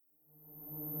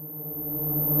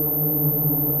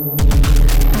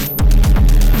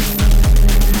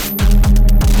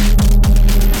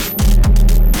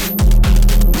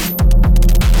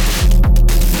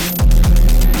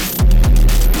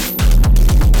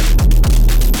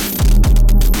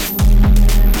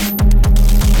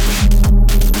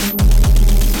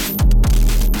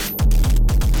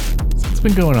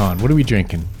What's been going on? What are we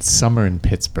drinking? Summer in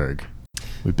Pittsburgh.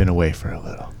 We've been away for a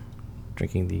little.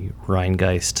 Drinking the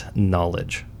Rheingeist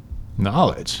Knowledge.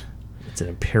 Knowledge. It's an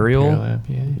Imperial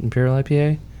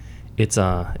IPA.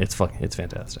 It's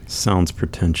fantastic. Sounds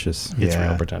pretentious. It's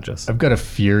real pretentious. I've got a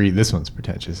Fury. This one's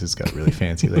pretentious. It's got a really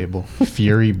fancy label.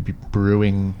 Fury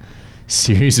Brewing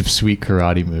series of sweet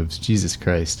karate moves. Jesus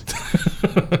Christ.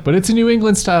 But it's a New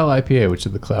England style IPA, which are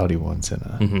the cloudy ones,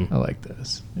 and I like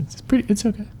this. It's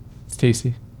okay. It's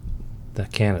tasty.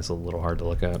 That can is a little hard to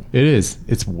look at. It is.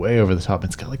 It's way over the top.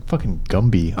 It's got like fucking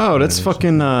Gumby. Oh, that's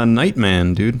fucking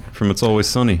Nightman, dude, from It's Always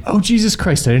Sunny. Oh, Jesus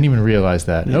Christ. I didn't even realize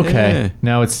that. Yeah. Okay.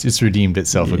 Now it's redeemed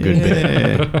itself a good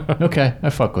bit. Okay. I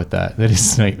fuck with that. That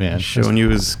is Nightman. Showing you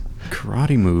his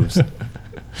karate moves.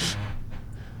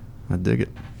 I dig it.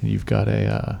 You've got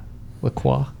a La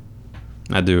Croix.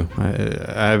 I do. I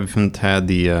haven't had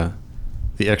the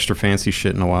extra fancy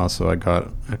shit in a while, so I got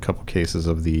a couple cases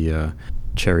of the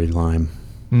cherry lime,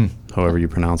 however you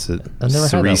pronounce it. I've never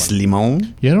had that Cerise one.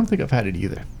 limon. Yeah, I don't think I've had it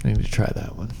either. I need to try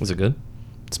that one. Was it good?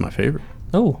 It's my favorite.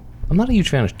 Oh, I'm not a huge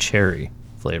fan of cherry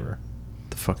flavor.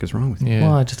 The fuck is wrong with you? Yeah.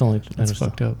 Well, I just don't like. That's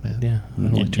fucked up, man. Yeah, I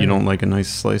don't like You don't like a nice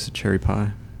slice of cherry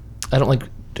pie? I don't like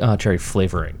cherry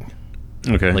flavoring,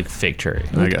 Okay. like fake cherry.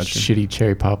 I got you. Shitty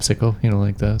cherry popsicle. You don't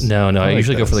like those? No, I like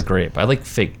usually go for those. the grape. I like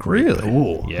fake grape. Really?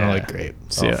 Ooh, Yeah. I like grape.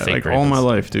 See, Oh, I fake like grape all my is-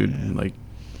 life, dude. Like,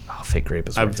 Fake grape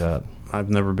is where it's at. I've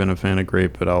never been a fan of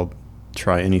grape, but I'll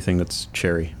try anything that's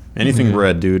cherry. Anything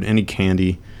red, dude. Any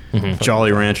candy.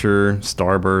 Jolly Rancher,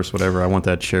 Starburst, whatever. I want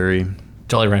that cherry.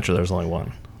 Jolly Rancher, there's only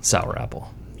one. Sour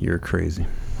apple. You're crazy.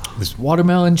 There's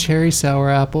watermelon, cherry, sour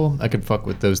apple. I could fuck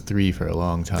with those three for a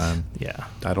long time. Yeah.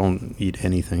 I don't eat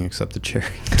anything except the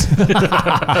cherry.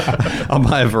 I'll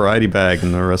buy a variety bag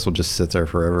and the rest will just sit there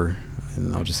forever.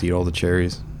 And I'll just eat all the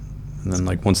cherries. And then,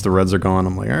 like, once the reds are gone,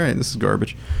 I'm like, all right, this is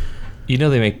garbage. You know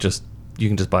they make you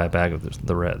can just buy a bag of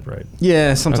the red, right?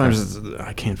 Yeah, sometimes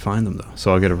I can't find them, though.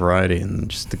 So I'll get a variety and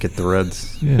just to get the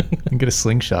reds. Yeah, and get a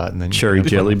slingshot and then Cherry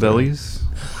Jelly Bellies.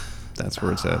 That's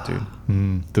where it's at,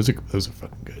 dude. Those are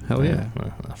fucking good. Hell yeah.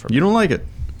 Not for me. You don't like it?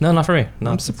 No, not for me.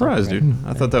 No, I'm it's not surprised, for me. dude.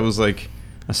 I thought that was like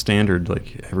a standard,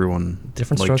 like everyone.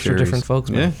 Different liked strokes for cherries. different folks,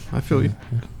 man. Yeah, I feel you.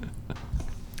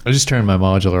 I just turned my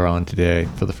modular on today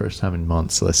for the first time in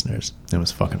months, listeners. It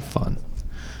was fucking fun.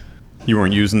 You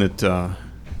weren't using it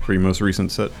for your most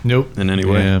recent set? Nope. In any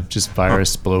way? Yeah, just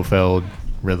Virus, Blofeld,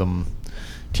 Rhythm,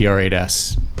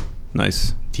 TR8S,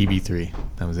 Nice. TB3.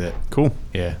 That was it. Cool.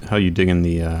 Yeah. How you digging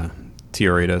the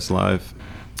TR8S Live?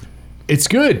 It's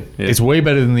good. Yeah. It's way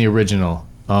better than the original.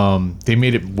 They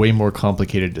made it way more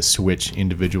complicated to switch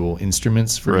individual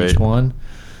instruments for Right. each one.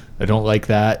 I don't like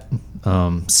that.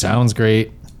 Sounds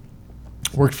great.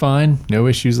 Worked fine. No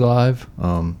issues live.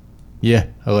 Yeah,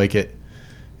 I like it.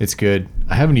 It's good.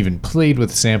 I haven't even played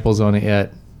with samples on it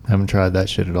yet. Haven't tried that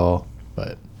shit at all.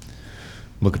 But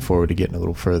looking forward to getting a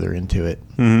little further into it.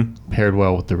 Mm-hmm. Paired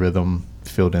well with the rhythm.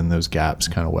 Filled in those gaps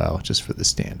kind of well, just for the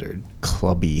standard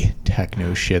clubby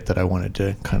techno shit that I wanted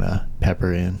to kind of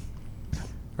pepper in.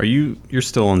 You're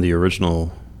still on the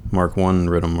original Mark I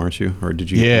rhythm, aren't you? Or did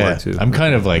you get Mark II? I'm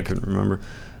kind of like, I couldn't remember.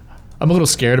 I'm a little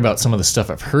scared about some of the stuff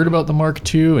I've heard about the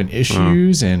Mark II and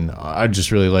issues, and I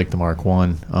just really like the Mark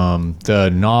I.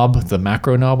 The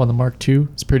macro knob on the Mark II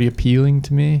is pretty appealing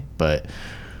to me, but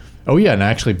oh yeah, and I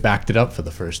actually backed it up for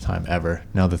the first time ever.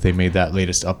 Now that they made that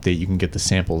latest update, you can get the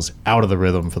samples out of the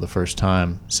rhythm for the first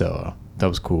time, so that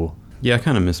was cool. Yeah, I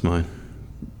kind of miss mine.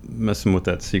 Messing with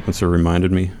that sequencer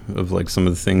reminded me of like some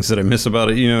of the things that I miss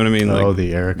about it. You know what I mean? Like, Oh,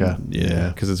 the Erica. yeah,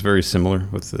 because it's very similar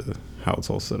with how it's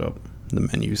all set up, the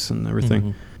menus and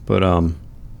everything. But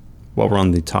while we're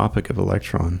on the topic of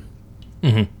Electron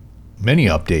Many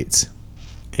updates.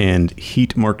 and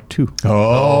Heat Mark II,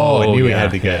 Oh, I knew we yeah,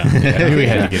 had to get. I knew we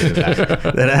had to get into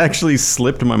that. that actually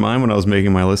slipped my mind when I was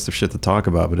making my list of shit to talk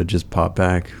about, but it just popped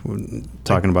back when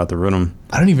talking about the rhythm.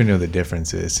 I don't even know the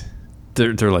difference is.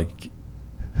 They're like,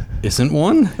 isn't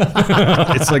one?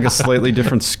 It's like a slightly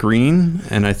different screen,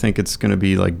 and I think it's going to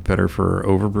be like better for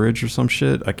Overbridge or some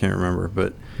shit. I can't remember,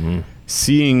 but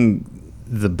seeing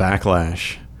the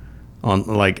backlash on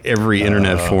like every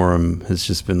internet forum has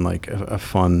just been like a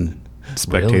fun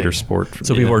spectator Really? sport.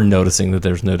 So people are noticing that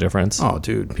there's no difference. Oh,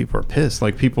 dude, people are pissed.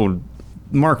 Like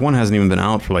Mark I hasn't even been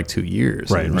out for like 2 years.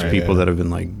 Right, And there's right, people yeah. that have been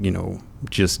like,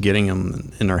 just getting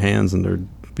them in their hands, and they're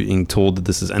being told that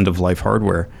this is end of life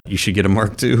hardware. You should get a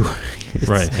Mark II.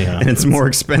 Right, yeah. And it's more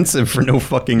expensive for no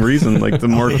fucking reason. Like the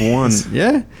Mark I.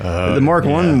 Yeah. The Mark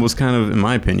I was kind of, in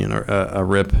my opinion, a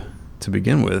rip to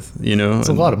begin with, It's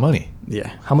a lot of money. Yeah.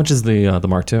 How much is the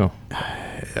Mark II?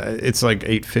 It's like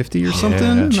 $850 or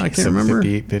something. I can't remember.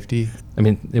 850. I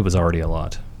mean, it was already a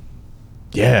lot.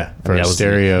 Yeah, for that a was-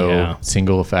 stereo yeah.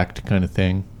 single effect kind of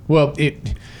thing. Well,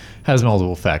 it has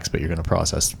multiple effects, but you're going to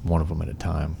process one of them at a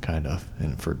time, kind of.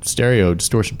 And for stereo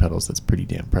distortion pedals, that's pretty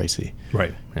damn pricey.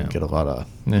 Right. Yeah. You get a lot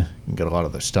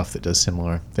of the stuff that does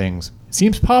similar things. It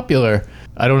seems popular.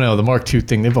 I don't know. The Mark II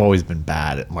thing, they've always been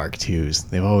bad at Mark IIs.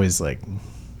 They've always I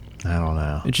don't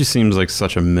know. It just seems like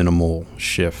such a minimal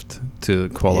shift to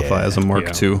qualify Yeah. as a Mark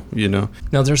Yeah. II, you know?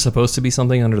 Now, is there supposed to be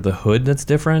something under the hood that's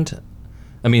different?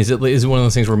 I mean, is it one of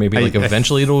those things where maybe like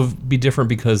eventually it'll be different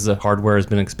because the hardware has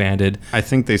been expanded? I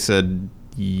think they said,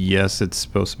 yes, it's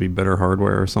supposed to be better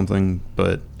hardware or something,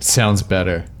 but It sounds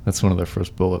better. That's one of their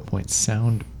first bullet points.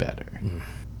 Sound better.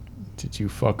 Did you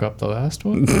fuck up the last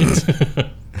one?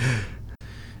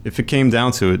 if it came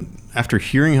down to it, after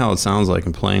hearing how it sounds like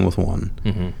and playing with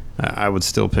one, I would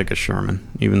still pick a Sherman,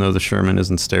 even though the Sherman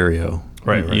isn't stereo.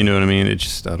 Right, right. You know what I mean? It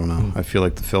just, I don't know. I feel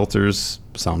like the filters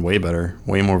sound way better,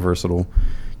 way more versatile.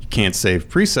 You can't save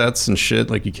presets and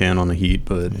shit like you can on the Heat,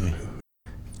 but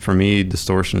for me,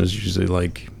 distortion is usually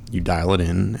like you dial it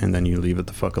in and then you leave it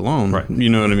the fuck alone. Right. You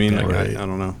know what I mean? Yeah, Like, right. I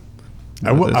don't know.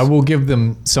 I will give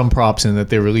them some props in that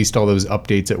they released all those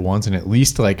updates at once, and at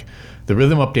least like the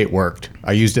rhythm update worked.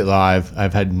 I used it live.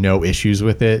 I've had no issues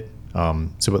with it.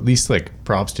 So at least like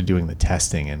props to doing the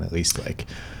testing, and at least like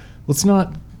let's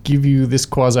not give you this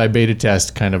quasi beta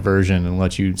test kind of version and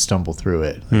let you stumble through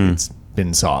it. Like, it's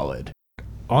been solid.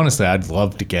 Honestly, I'd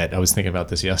love to get, I was thinking about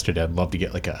this yesterday, I'd love to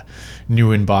get like a new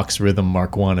inbox Rhythm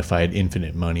Mark 1 if I had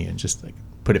infinite money and just like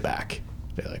put it back.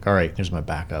 Be like, all right, here's my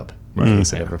backup in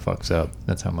case it ever fucks up.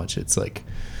 That's how much it's like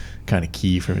kind of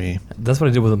key for me. That's what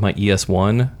I did with my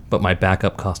ES1, but my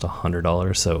backup cost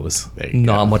 $100, so it was There you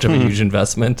not go. much of a huge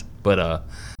investment. But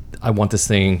I want this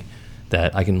thing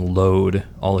that I can load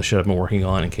all the shit I've been working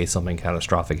on in case something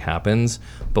catastrophic happens.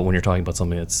 But when you're talking about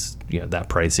something that's that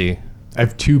pricey, I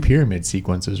have 2 pyramid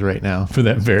sequencers right now for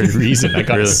that very reason. I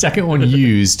got a second one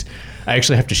used. I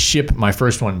actually have to ship my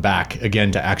first one back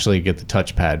again to actually get the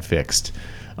touchpad fixed.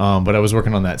 But I was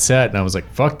working on that set and I was like,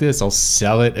 fuck this, I'll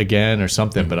sell it again or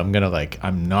something. But I'm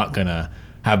not gonna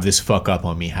have this fuck up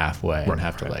on me halfway and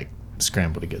have to like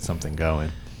scramble to get something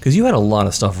going. because you had a lot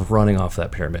of stuff running off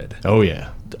that pyramid. Oh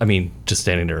yeah. I mean, just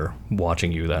standing there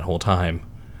watching you that whole time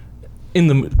in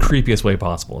the creepiest way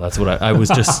possible. That's what I was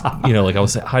just, like I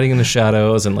was hiding in the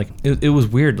shadows, and like it was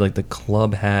weird. Like the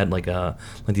club had like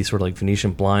these sort of like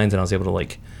Venetian blinds, and I was able to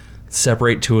like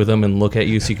separate 2 of them and look at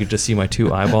you so you could just see my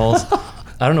 2 eyeballs.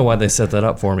 I don't know why they set that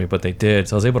up for me, but they did.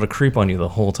 So I was able to creep on you the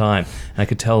whole time, and I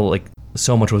could tell like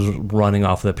so much was running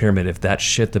off the pyramid. If that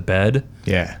shit the bed,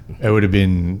 Yeah, it would have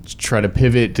been try to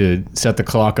pivot to set the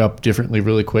clock up differently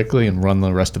really quickly and run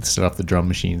the rest of the stuff, the drum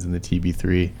machines and the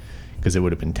TB3, because it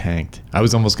would have been tanked. I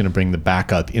was almost going to bring the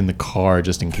backup in the car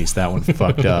just in case that one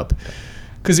fucked up,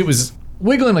 because it was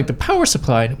wiggling like the power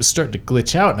supply and it was starting to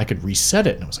glitch out, and I could reset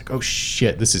it, and I was like, oh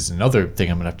shit, this is another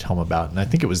thing I'm going to have to tell them about. And I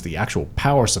think it was the actual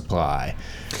power supply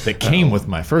that came with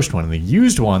my first one, and the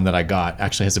used one that I got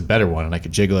actually has a better one, and I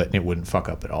could jiggle it and it wouldn't fuck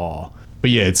up at all. But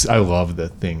yeah, I love the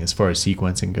thing as far as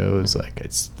sequencing goes. Like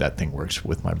that thing works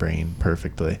with my brain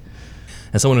perfectly.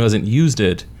 as someone who hasn't used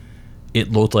it,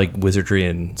 it looked like wizardry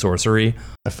and sorcery.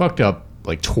 I fucked up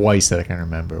like twice that I can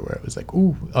remember, where it was like,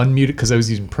 ooh, unmute it, because I was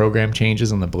using program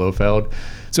changes on the Blofeld.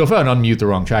 So if I would unmute the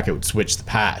wrong track, it would switch the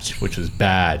patch, which was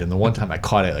bad. And the one time I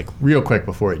caught it like real quick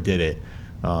before it did it.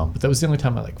 But that was the only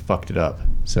time I like fucked it up.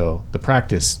 So the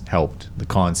practice helped, the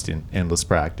constant, endless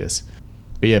practice.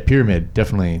 But yeah, Pyramid,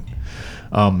 definitely.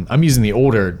 I'm using the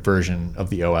older version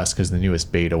of the OS because the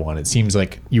newest beta one, it seems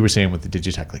like you were saying with the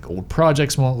Digitech, like old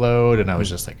projects won't load. And I was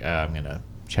just like, I'm going to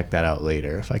check that out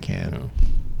later if I can.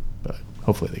 But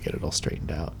hopefully they get it all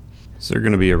straightened out. Is there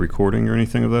going to be a recording or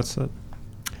anything of that set?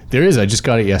 There is. I just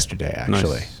got it yesterday,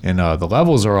 actually. Nice. And the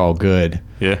levels are all good.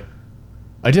 Yeah.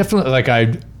 I definitely, like,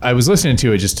 I was listening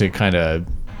to it just to kind of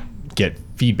get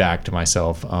feedback to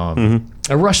myself.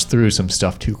 I rushed through some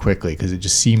stuff too quickly because it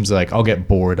just seems like I'll get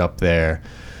bored up there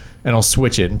and I'll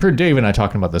switch it. And per Dave and I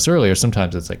talking about this earlier,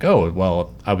 sometimes it's like, oh,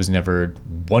 well, I was never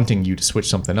wanting you to switch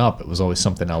something up. It was always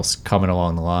something else coming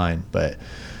along the line. But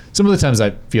some of the times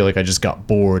I feel like I just got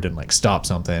bored and like stopped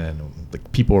something, and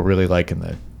like people were really liking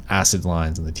the acid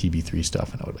lines and the TB3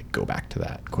 stuff, and I would like go back to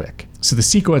that quick. So the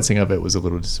sequencing of it was a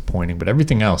little disappointing, but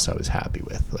everything else I was happy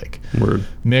with. Like Word.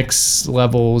 mix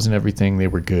levels and everything, they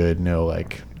were good. No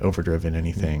like overdriven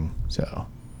anything. So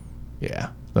yeah,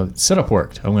 the setup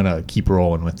worked. I'm gonna keep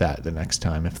rolling with that the next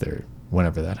time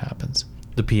whenever that happens.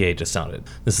 The PA just sounded.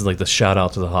 This is like the shout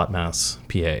out to the Hot Mass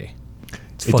PA.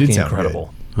 It's It fucking did sound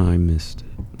incredible. I missed it.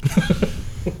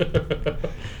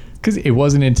 Because it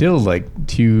wasn't until like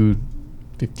 2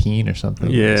 6:15 or something.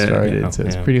 when Yeah, it started, yeah, so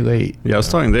it's yeah. pretty late. Yeah, I was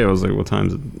talking to Dave. I was like, "What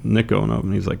time's Nick going up?"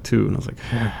 And he's like, 2. And I was like,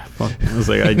 "Fuck." I was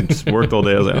like, I just worked all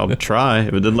day. I was like, "I'll try."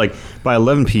 But then, like, by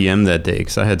 11 p.m. that day,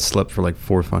 because I had slept for like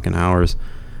 4 fucking hours,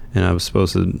 and I was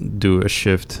supposed to do a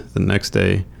shift the next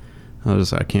day. I was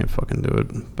just like, I can't fucking do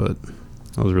it. But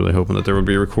I was really hoping that there would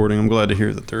be a recording. I'm glad to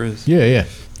hear that there is. Yeah.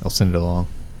 I'll send it along.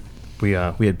 We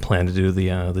had planned to do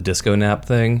the disco nap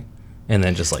thing, and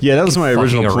then just like Yeah, that was my fucking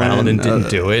original around plan. and didn't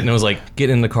do it. And it was like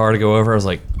getting in the car to go over. I was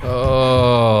like,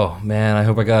 oh man, I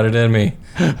hope I got it in me.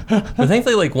 But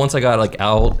thankfully, like once I got like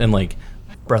out and like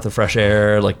breath of fresh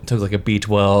air, like took like a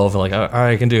B12, and like all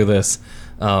right, I can do this.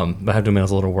 But I have to admit, I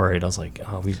was a little worried. I was like,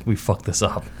 oh, we fucked this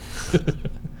up.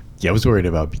 Yeah, I was worried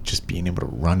about just being able to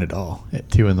run it all at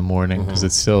 2 in the morning because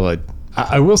it's still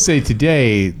I will say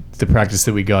today, the practice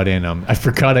that we got in, I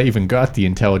forgot I even got the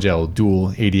IntelliGel Dual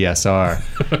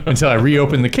ADSR until I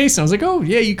reopened the case and I was like, oh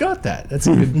yeah, you got that. That's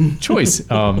a good choice.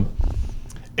 And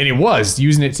it was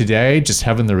using it today, just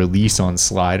having the release on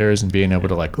sliders and being able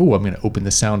to like, oh, I'm going to open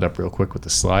the sound up real quick with the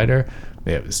slider.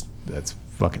 Yeah, that's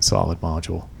fucking solid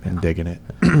module. I'm digging it.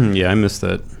 Yeah, I missed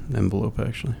that envelope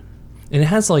actually. And it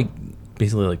has like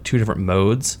basically like 2 different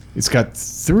modes. It's got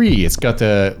 3. It's got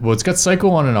it's got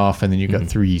cycle on and off, and then you got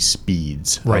 3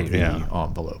 speeds Right, of the yeah.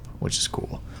 envelope, which is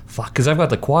cool. Fuck, because I've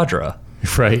got the Quadra,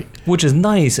 Right. which is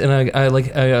nice, and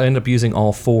I end up using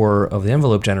all 4 of the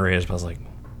envelope generators. But I was like,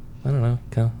 I don't know,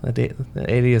 kind of, the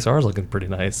ADSR is looking pretty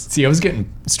nice. See, I was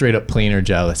getting straight up planar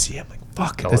jealousy. I'm like,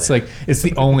 fuck. Oh, It's yeah. like it's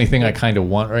the only thing I kind of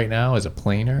want right now is a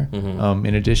planar.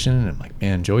 In addition, and I'm like,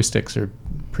 man, joysticks are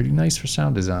pretty nice for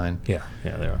sound design. Yeah,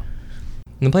 they are.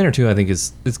 And the planar 2, I think,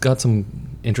 it's got some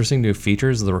interesting new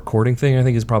features. The recording thing, I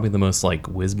think, is probably the most like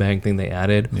whiz bang thing they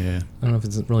added. Yeah, I don't know if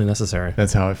it's really necessary,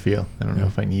 that's how I feel. I don't know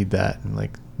if I need that. I'm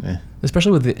like,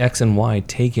 especially with the X and Y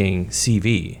taking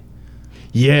CV.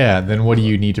 yeah. Then what do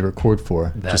you need to record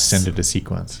for? That's- Just send it a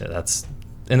sequence. Yeah, that's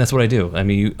what I do. I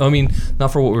mean,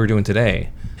 not for what we were doing today,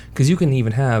 because you can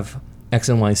even have X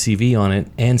and Y CV on it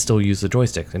and still use the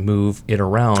joystick and move it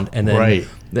around, and then Right.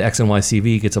 the X and Y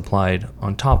CV gets applied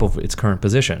on top of its current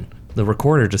position. The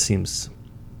recorder just seems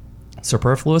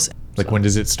superfluous. Like, when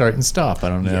does it start and stop? I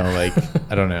don't know. Yeah. Like,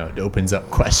 I don't know. It opens up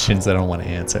questions I don't want to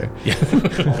answer.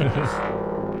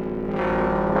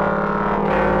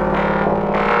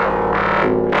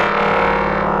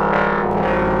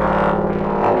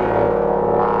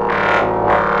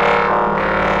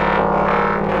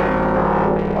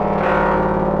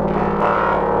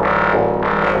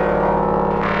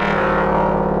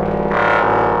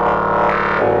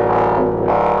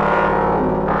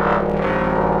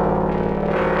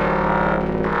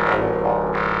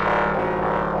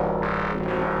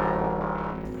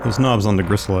 Those knobs on the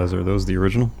Gristleizer, are those the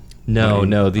original?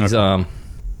 No, these Okay.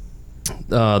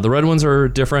 the red ones are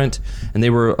different, and they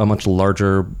were a much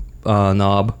larger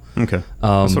knob. Okay.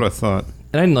 That's what I thought.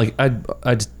 And I didn't like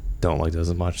I just don't like those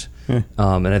as much. Yeah.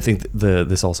 And I think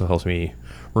this also helps me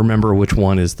remember which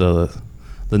one is the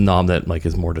knob that like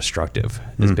is more destructive.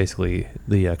 Is basically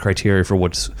the criteria for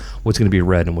what's going to be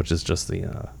red and which is just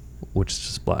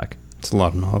black. It's a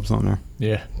lot of knobs on there.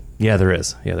 Yeah. Yeah, there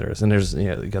is. And there's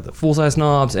you got the full size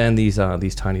knobs and these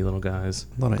tiny little guys.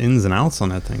 A lot of ins and outs on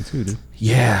that thing too, dude.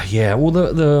 Yeah. Well,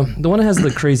 the one that has the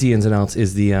crazy ins and outs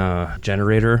is the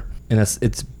generator, and it's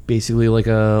basically like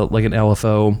an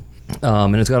LFO,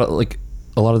 and it's got like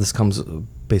a lot of this comes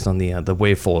based on the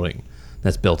wave folding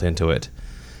that's built into it.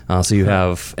 So you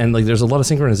have, and like there's a lot of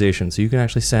synchronization, so you can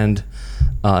actually send.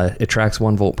 It tracks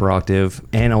 1 volt per octave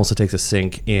and also takes a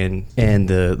sync in, and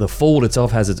the fold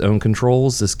itself has its own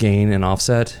controls, this gain and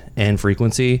offset and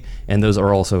frequency, and those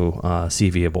are also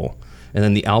CVable. And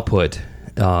then the output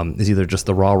is either just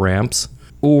the raw ramps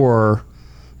or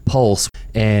pulse,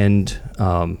 and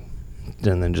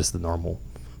then just the normal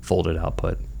folded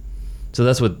output. So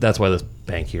that's why this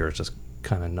bank here is just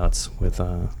kind of nuts with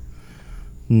inputs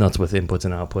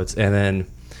and outputs. And then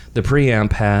the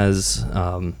preamp has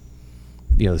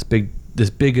this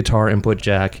big guitar input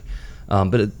jack,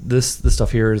 but this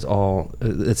stuff here is all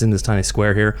it's in this tiny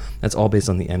square here. That's all based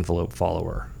on the envelope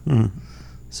follower.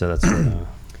 So that's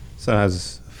So it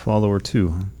has follower too.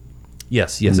 Huh?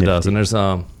 yes it does. And there's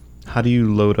How do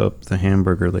you load up the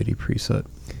Hamburger Lady preset?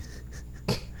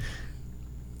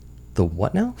 the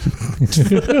what now?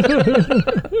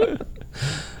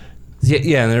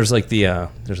 Yeah, and there's like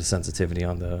there's a sensitivity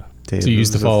on the. So you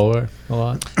use the follower a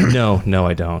lot? No,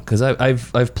 I don't, because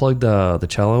I've plugged the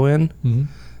cello in Mm-hmm.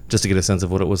 just to get a sense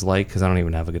of what it was like, because I don't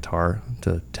even have a guitar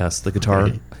to test the guitar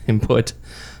Right. input.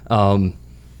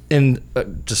 And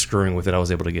just screwing with it, I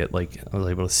was able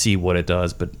to see what it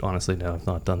does. But honestly, no, I've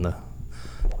not done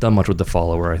done much with the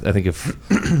follower. I think if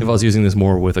I was using this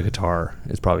more with a guitar,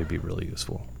 it'd probably be really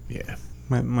useful. Yeah.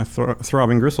 My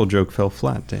throbbing gristle joke fell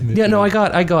flat, Dave. Yeah, no, I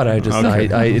got it. I just,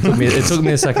 Okay. it took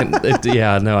me a second.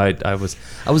 I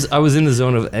was in the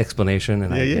zone of explanation,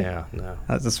 and no.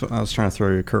 That's what I was trying to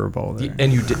throw you a curveball there.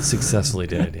 And you did successfully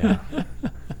did, yeah.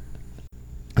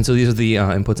 And so these are the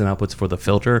inputs and outputs for the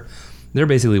filter. They're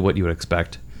basically what you would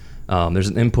expect. There's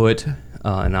an input,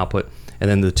 an output, and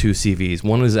then the two CVs.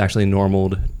 One is actually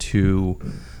normaled to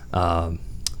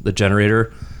the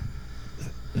generator.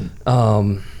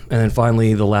 And then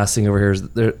finally, the last thing over here is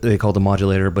they call it the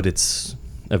modulator, but it's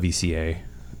a VCA.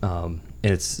 And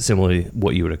it's similarly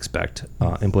what you would expect.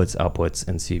 Inputs, outputs,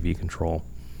 and CV control.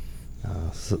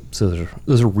 So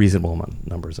those are reasonable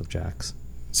numbers of jacks.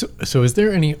 So is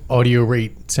there any audio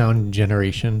rate sound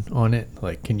generation on it?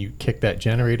 Like, can you kick that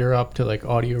generator up to like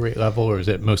audio rate level, or is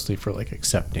it mostly for like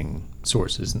accepting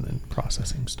sources and then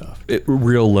processing stuff?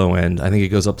 Real low end. I think it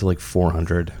goes up to like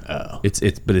 400. Oh.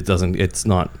 But it doesn't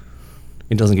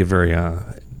get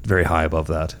very high above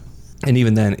that. And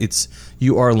even then,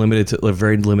 you are limited to a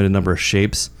very limited number of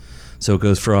shapes. So it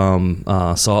goes from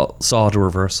saw to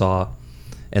reverse saw,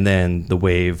 and then the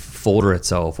wave folder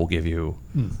itself will give you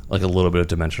like a little bit of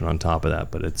dimension on top of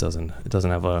that, but it doesn't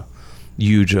have a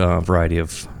huge variety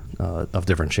of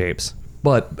different shapes.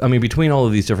 But I mean, between all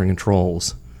of these different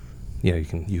controls, you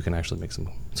can actually make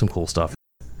some cool stuff.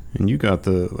 And you got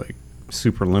the like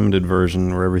super limited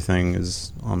version where everything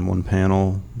is on one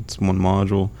panel, it's one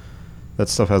module. That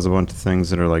stuff has a bunch of things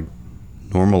that are like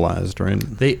normalized, right?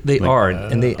 They are,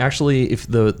 and they actually, if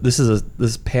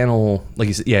this panel, like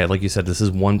you said, this is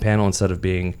one panel instead of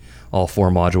being all four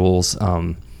modules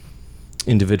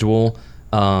individual.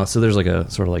 So there's like a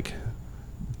sort of like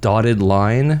dotted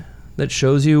line that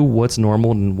shows you what's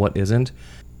normal and what isn't,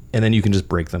 and then you can just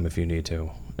break them if you need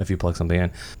to, if you plug something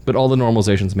in. But all the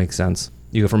normalizations make sense.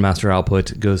 You go from master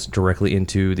output, goes directly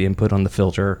into the input on the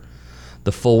filter.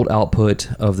 The fold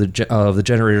output of the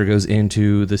generator goes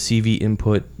into the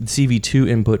CV2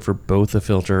 input for both the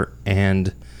filter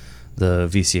and the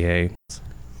VCA.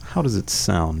 How does it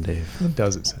sound, Dave? What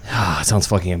does it sound? It sounds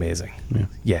fucking amazing.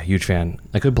 Yeah, huge fan.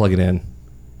 I could plug it in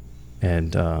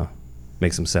and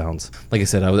make some sounds. Like I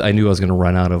said, I knew I was going to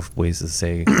run out of ways to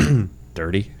say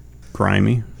dirty,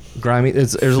 Grimy,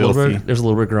 there's a little bit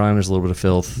of grime. There's a little bit of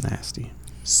filth. nasty,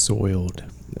 Soiled.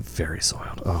 Very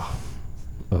soiled.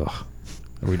 Ugh.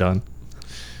 Are we done?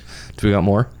 Do we got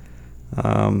more?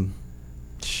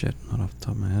 Shit, not off the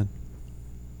top of my head.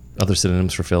 Other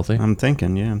synonyms for filthy? I'm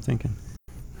thinking.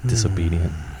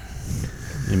 Disobedient.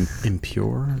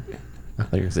 Impure. I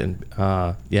think it's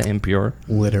impure.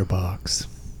 Litter box.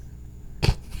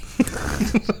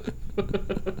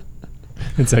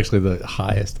 It's actually the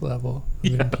highest level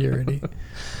of impurity.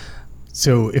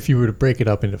 So if you were to break it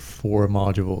up into 4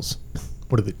 modules,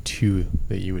 what are the 2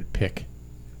 that you would pick?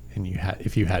 And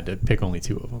if you had to pick only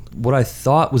 2 of them. What I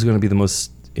thought was going to be the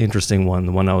most interesting one,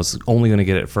 the one I was only going to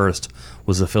get at first,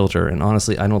 was the filter. And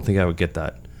honestly, I don't think I would get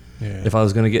that. Yeah. If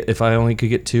I only could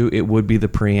get 2, it would be the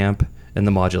preamp and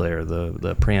the modulator,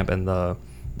 the preamp and the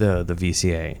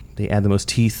VCA. They add the most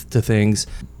teeth to things.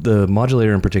 The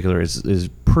modulator in particular is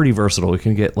pretty versatile. It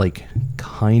can get like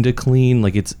kind of clean.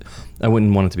 Like I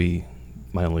wouldn't want it to be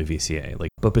my only VCA.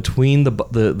 Like, but between the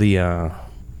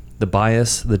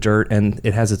bias, the dirt, and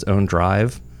it has its own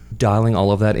drive, dialing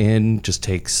all of that in just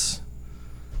takes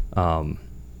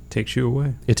you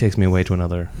away. It takes me away to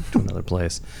another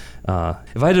place.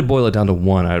 If I had to boil it down to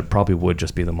one, I probably would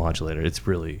just be the modulator. It's a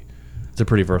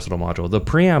pretty versatile module. The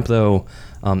preamp, though,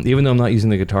 even though I'm not using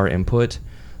the guitar input,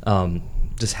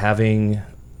 just having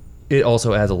it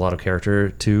also adds a lot of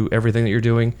character to everything that you're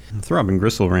doing. Throbbing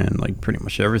Gristle ran like pretty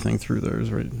much everything through theirs,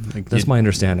 right? Like That's my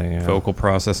understanding. Yeah. Vocal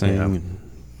processing, Yeah. and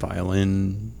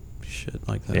violin, shit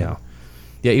like that.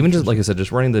 Yeah. Even just like I said,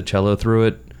 just running the cello through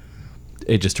it,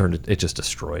 it just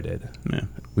destroyed it. Yeah.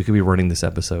 We could be running this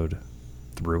episode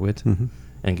through it Mm-hmm.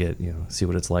 and see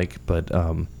what it's like, but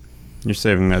You're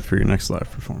saving that for your next live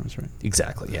performance, right?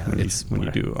 exactly, yeah. When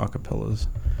you do acapellas.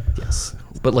 Yes,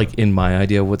 but like in my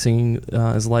idea of what singing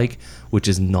is like, which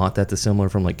is not that dissimilar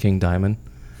from like King Diamond.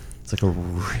 It's like a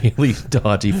really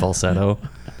dodgy falsetto.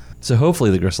 So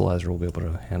hopefully the Gristleizer will be able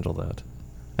to handle that.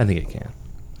 I think it can.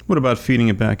 What about feeding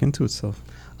it back into itself?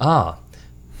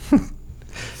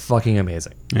 Fucking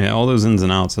amazing. Yeah, all those ins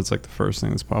and outs, that's like the first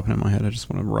thing that's popping in my head. I just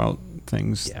want to route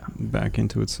things back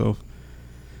into itself.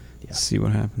 Yeah. See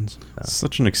what happens. It's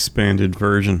such an expanded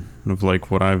version of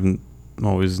like what I've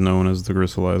always known as the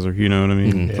Gristleizer. You know what I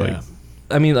mean? Mhm. It's Yeah. like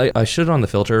I mean, I should on the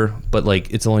filter, but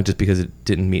like it's only just because it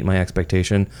didn't meet my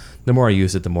expectation. The more I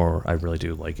use it, the more I really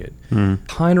do like it.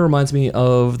 Kind of reminds me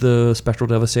of the Spectral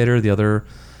Devastator, the other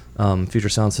Future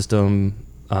Sound System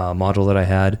module that I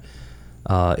had.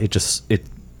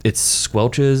 It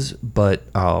squelches, but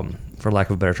for lack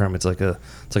of a better term, it's like a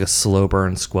slow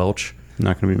burn squelch.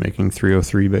 Not going to be making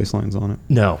 303 bass lines on it.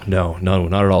 No,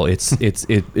 not at all. It's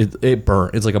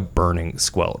like a burning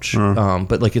squelch.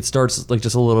 But like it starts like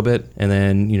just a little bit, and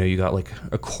then you got like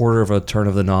a quarter of a turn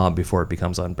of the knob before it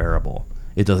becomes unbearable.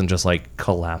 It doesn't just like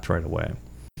collapse right away.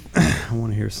 I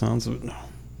want to hear sounds of it.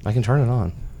 I can turn it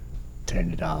on.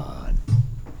 Turn it on.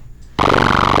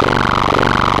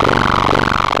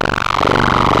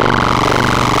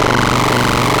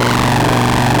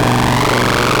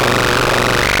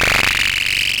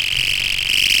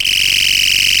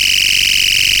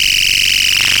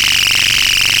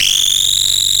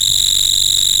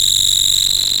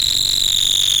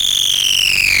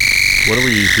 What are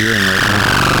we hearing right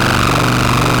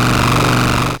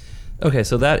now? Okay,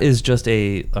 so that is just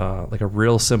a like a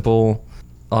real simple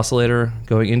oscillator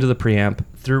going into the preamp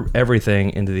through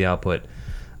everything into the output.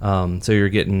 So you're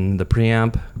getting the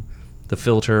preamp, the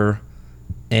filter,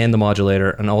 and the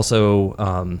modulator, and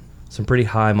also some pretty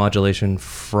high modulation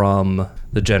from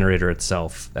the generator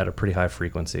itself at a pretty high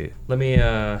frequency. Let me.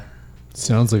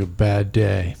 Sounds like a bad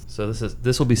day. So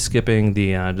this will be skipping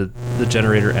the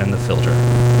generator and the filter.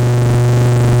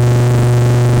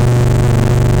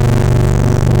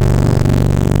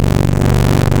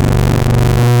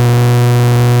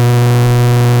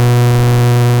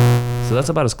 So that's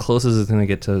about as close as it's going to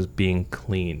get to being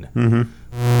clean.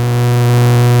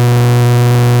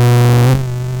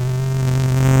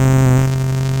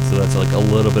 So that's like a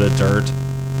little bit of dirt.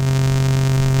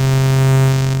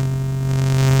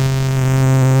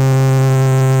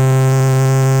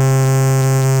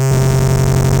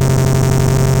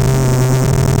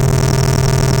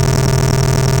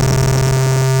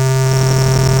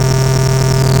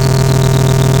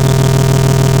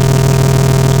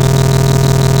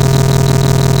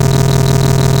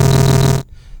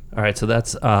 All right, so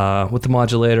that's with the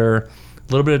modulator, a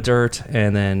little bit of dirt,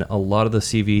 and then a lot of the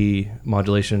CV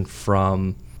modulation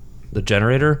from the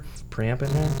generator. Preamp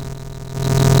in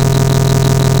there.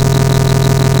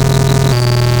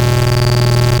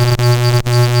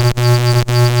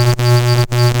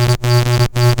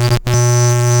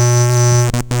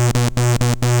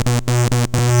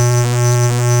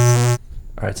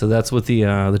 All right, so that's with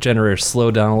the generator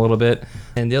slowed down a little bit.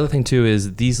 And the other thing too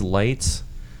is these lights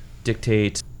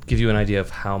give you an idea of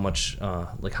how much,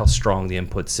 like how strong the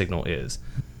input signal is.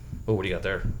 Oh, what do you got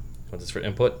there? Want this for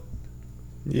input?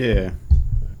 Yeah.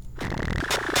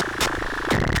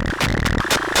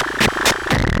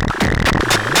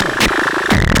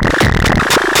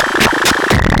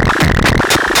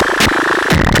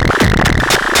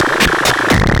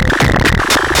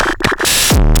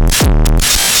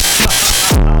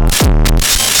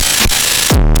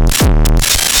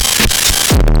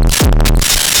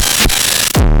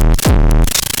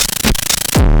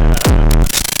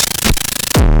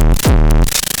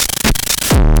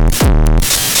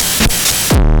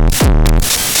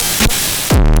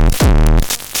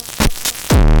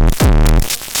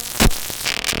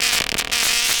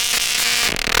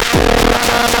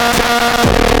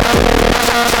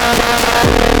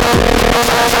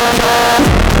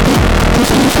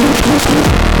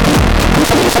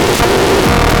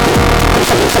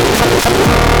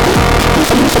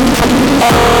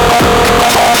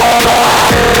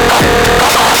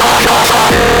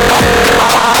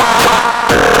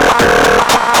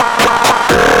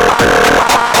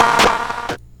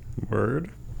 Word.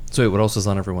 So wait, what else is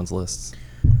on everyone's lists?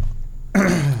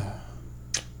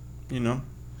 You know,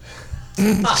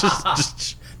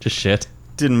 just shit.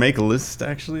 didn't make a list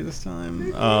actually this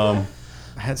time. I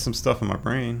had some stuff in my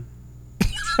brain.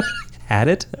 Had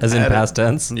it? As in Had it. past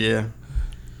tense? Yeah.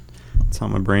 That's how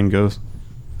my brain goes.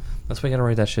 That's why you gotta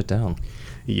write that shit down.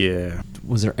 Yeah.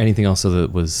 Was there anything else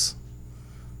that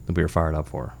we were fired up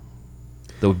for?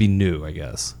 That would be new, I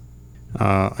guess.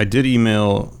 I did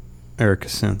email Erica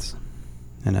Synth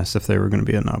and asked if they were going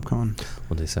to be at KnobCon.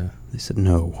 What'd they say? They said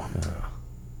no.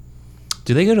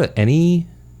 Do they go to any,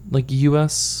 like,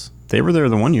 U.S.? They were there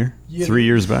the 1 year, Yeah. 3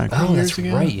 years back. Oh, years that's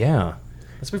ago? right, yeah.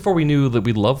 That's before we knew that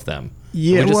we loved them.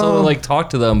 Yeah, we just well- like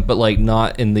talked to them, but like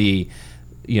not in the,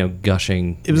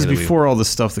 gushing. It was way that we- before all the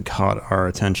stuff that caught our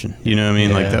attention. You know what I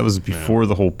mean? Like Yeah. that was before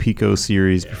the whole Pico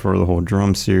series, before the whole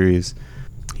drum series.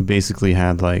 He basically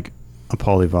had like a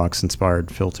Polyvox inspired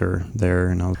filter there,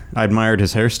 and I admired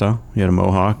his hairstyle. He had a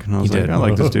mohawk, and I was He like, did. I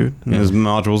like this dude. And Yeah. his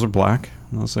modules are black,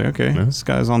 And I was like, okay, this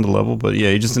guy's on the level. But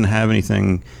yeah, he just didn't have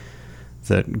anything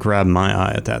that grabbed my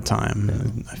eye at that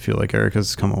time. I feel like Eric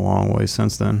has come a long way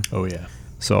since then. Oh yeah.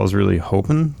 So I was really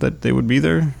hoping that they would be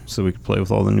there so we could play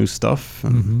with all the new stuff.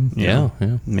 And, you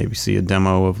know, maybe see a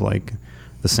demo of like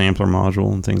the sampler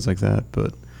module and things like that.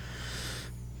 But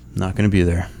not going to be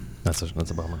there. That's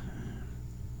a bummer.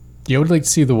 Yeah, I would like to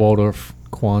see the Waldorf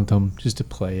Quantum just to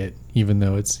play it, even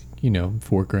though it's,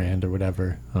 $4,000 or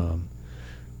whatever.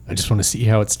 I just want to see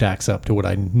how it stacks up to what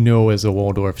I know as a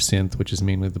Waldorf synth, which is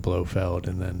mainly the Blofeld,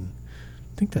 and then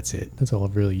I think that's it. That's all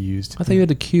I've really used. I thought you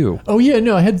had a Q. Oh yeah,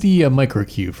 no, I had the Micro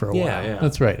Q for a Yeah, while. yeah.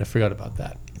 That's right. I forgot about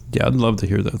that. Yeah, I'd love to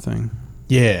hear that thing.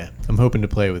 Yeah, I'm hoping to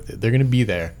play with it. They're going to be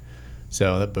there,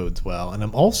 so that bodes well. And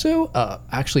I'm also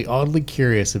actually oddly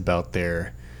curious about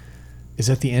is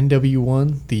that the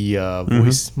NW1, the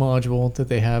voice module that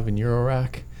they have in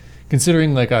Eurorack?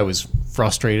 Considering like I was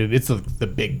frustrated, it's the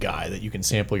big guy that you can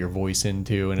sample your voice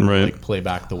into and it'll like play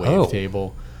back the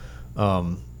wavetable.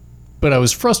 But I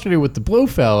was frustrated with the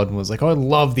Blofeld and was like, I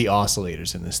love the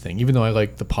oscillators in this thing, even though I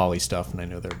like the poly stuff and I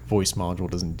know their voice module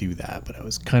doesn't do that. But I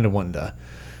was kind of wanting to.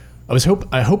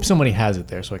 I hope somebody has it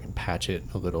there so I can patch it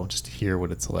a little just to hear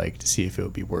what it's like, to see if it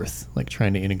would be worth like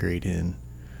trying to integrate in.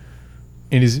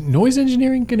 And is Noise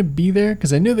Engineering going to be there?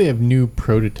 Because I know they have new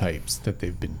prototypes that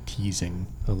they've been teasing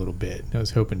a little bit. I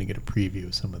was hoping to get a preview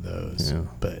of some of those,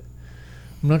 but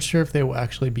I'm not sure if they will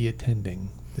actually be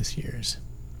attending this year's.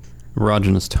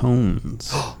 Erogenous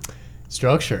Tones.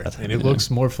 Structure. And it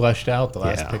looks more fleshed out. The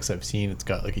last pics I've seen, it's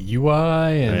got like a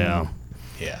UI. And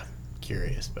yeah,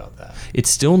 curious about that. It's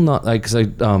still not like, because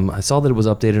I saw that it was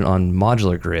updated on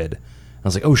Modular Grid. I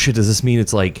was like, oh shit, does this mean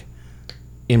it's like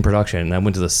in production? And I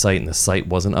went to the site and the site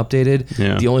wasn't updated.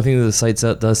 Yeah. The only thing that the site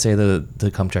does say that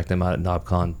to come check them out at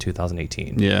KnobCon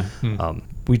 2018. Yeah.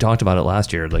 We talked about it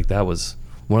last year. Like that was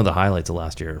one of the highlights of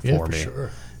last year for me.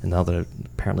 Sure. And now that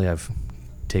apparently I've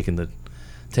taken the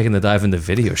dive into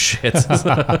video shit.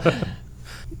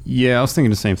 Yeah, I was thinking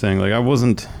the same thing. Like I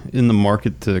wasn't in the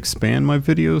market to expand my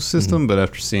video system, but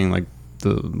after seeing like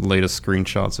the latest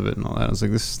screenshots of it and all that, I was like,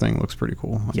 this thing looks pretty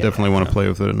cool. I definitely want to play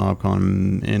with it at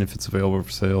KnobCon, and if it's available for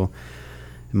sale,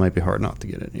 it might be hard not to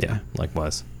get it. Yeah,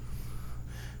 likewise.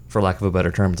 For lack of a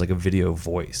better term, it's like a video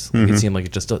voice. Like it seemed like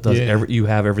it just does you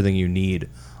have everything you need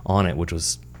on it, which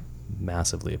was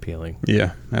massively appealing.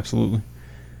 Yeah, absolutely.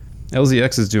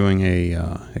 LZX is doing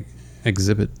a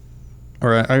exhibit,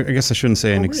 or I guess I shouldn't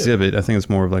say an exhibit. I think it's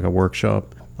more of like a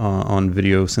workshop on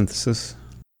video synthesis.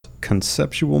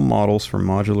 Conceptual Models for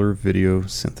Modular Video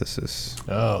Synthesis.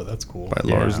 Oh, that's cool. By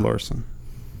Lars Larson.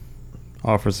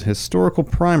 Offers a historical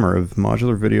primer of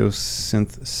modular video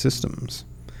synth systems,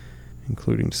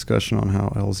 including discussion on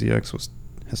how LZX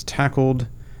has tackled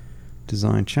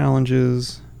design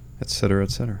challenges, etc.,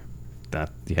 etc. I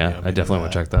definitely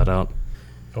want to check that out.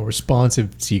 Oh,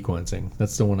 responsive sequencing.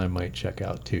 That's the one I might check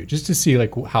out too, just to see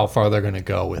like how far they're going to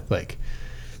go with like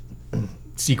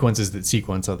sequences that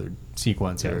sequence other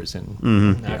sequencers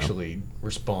and actually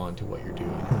respond to what you're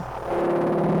doing.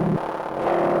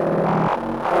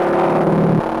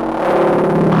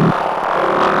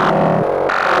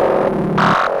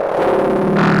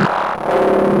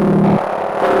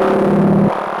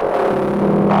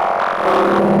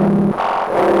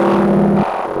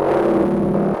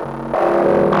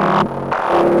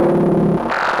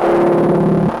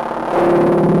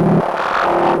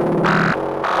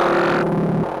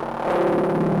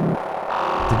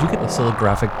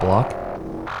 Oscillographic block.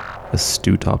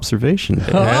 Astute observation.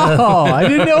 Oh, I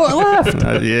didn't know it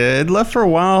left. Yeah, it left for a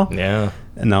while. Yeah.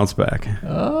 And now it's back.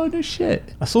 Oh, no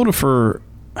shit. I sold it for,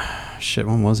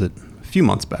 when was it? A few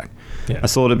months back. Yeah. I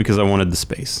sold it because I wanted the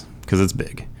space, because it's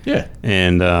big. Yeah.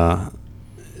 And I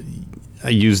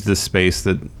used this space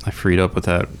that I freed up with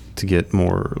that to get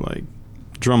more like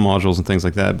drum modules and things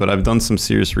like that. But I've done some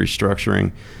serious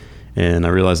restructuring, and I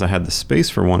realized I had the space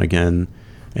for one again.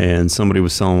 And somebody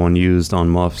was selling one used on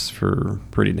Muffs for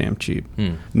pretty damn cheap.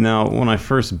 Now, when I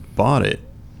first bought it,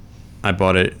 I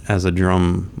bought it as a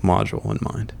drum module in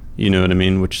mind. You know what I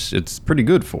mean? Which it's pretty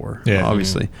good for,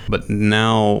 obviously. But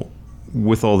now,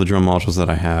 with all the drum modules that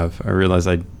I have, I realize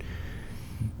I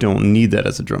don't need that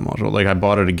as a drum module. Like, I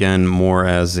bought it again more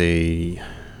as a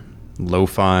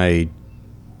lo-fi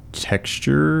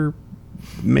texture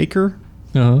maker.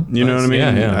 You know what I mean?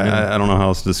 I don't know how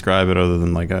else to describe it other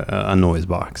than like a noise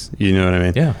box. You know what I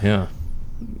mean? Yeah.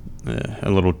 A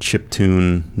little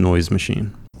chiptune noise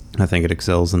machine. I think it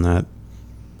excels in that.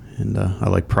 And I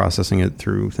like processing it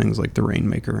through things like the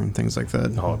Rainmaker and things like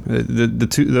that.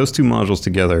 Those two modules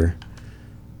together,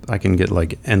 I can get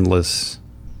like endless,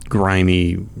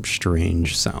 grimy,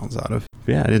 strange sounds out of.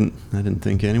 Yeah, I didn't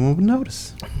think anyone would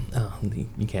notice. Oh,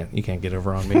 you can't get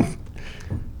over on me.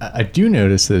 I do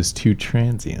notice those two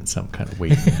transients. I'm kind of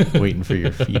waiting for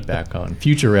your feedback on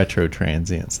future retro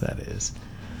transients. That is.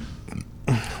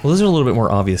 Well, those are a little bit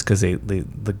more obvious because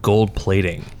the gold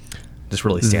plating just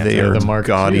really stands They out. are the Mark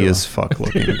gaudy II. as fuck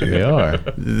looking, dude. They are.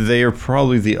 They are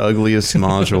probably the ugliest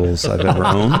modules I've ever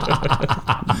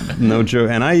owned. No joke.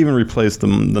 And I even replaced the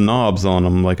knobs on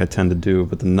them like I tend to do.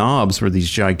 But the knobs were these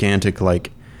gigantic,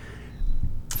 like,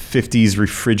 50s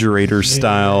refrigerator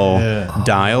style Yeah.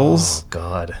 dials. Oh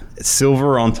God.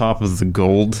 Silver on top of the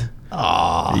gold.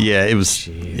 Aw. Yeah, it was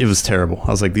Jeez. terrible.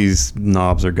 I was like, these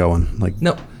knobs are going. Like,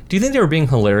 No. Do you think they were being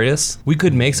hilarious? We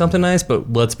could make something nice,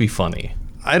 but let's be funny.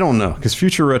 I don't know, because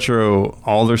Future Retro,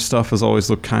 all their stuff has always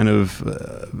looked kind of.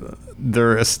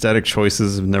 Their aesthetic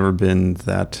choices have never been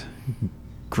that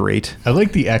great. I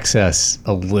like the XS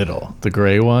a little, the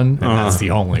gray one, and that's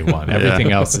the only one.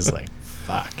 Everything else is like,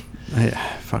 fuck.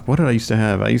 Fuck, what did I used to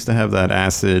have? I used to have that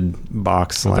acid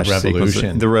box With the slash sequence.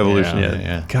 Revolution. The Revolution, Yeah, yeah.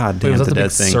 yeah. God Wait, damn, was that the the dead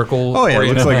big thing. circle Oh yeah, it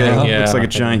looks like oriented thing? a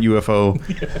giant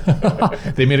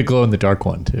UFO. They made a glow in the dark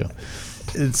one too.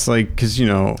 It's like, because,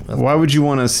 why would you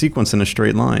want a sequence in a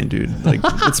straight line, dude? Like,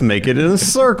 let's make it in a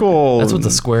circle. That's what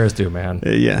the squares do, man.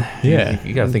 Yeah. Yeah.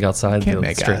 You got to think outside Can't the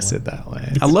make straight acid that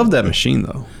way. I love that machine,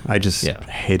 though. I just Yeah.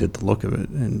 hated the look of it.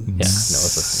 And Yeah, no,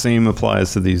 it's a- same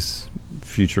applies to these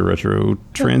Future Retro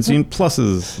Transient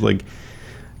Pluses. Like,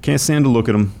 can't stand to look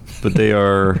at them, but they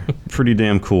are pretty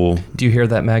damn cool. Do you hear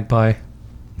that, Magpie?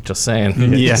 Just saying.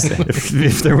 Yeah,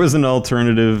 if there was an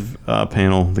alternative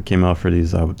panel that came out for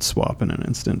these, I would swap in an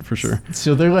instant for sure.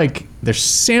 So they're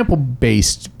sample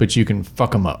based, but you can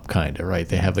fuck them up, kind of, right?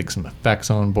 They have like some effects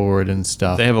on board and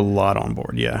stuff. They have a lot on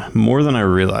board, yeah, more than I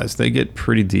realized. They get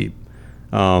pretty deep,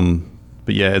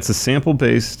 but yeah, it's a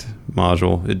sample-based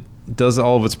module. It does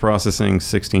all of its processing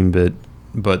 16-bit,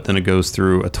 but then it goes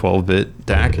through a 12-bit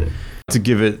DAC to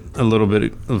give it a little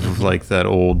bit of like that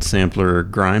old sampler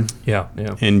grind. Yeah.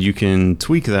 And you can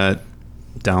tweak that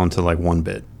down to like 1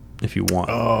 bit if you want.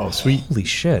 Oh, sweet. Holy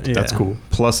shit. Yeah. That's cool.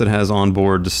 Plus, it has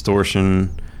onboard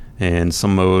distortion and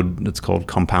some mode that's called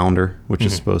compounder, which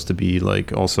is supposed to be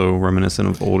like also reminiscent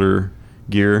of older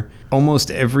gear.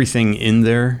 Almost everything in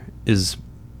there is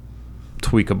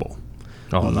tweakable.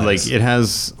 Oh, nice. Like, it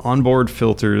has onboard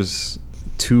filters,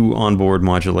 2 onboard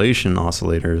modulation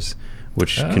oscillators,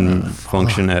 which can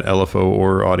function at LFO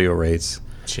or audio rates.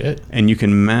 Shit. And you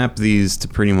can map these to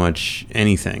pretty much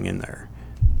anything in there.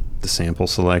 The sample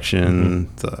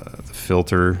selection, the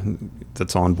filter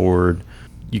that's on board.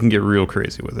 You can get real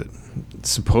crazy with it.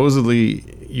 Supposedly,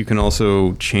 you can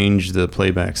also change the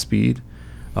playback speed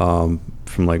from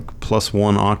like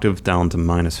 +1 octave down to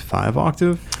 -5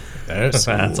 octave. That's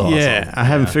That's cool. awesome. Yeah, I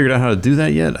haven't figured out how to do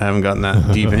that yet. I haven't gotten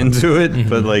that deep into it,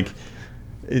 but like,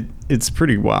 it's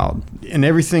pretty wild. And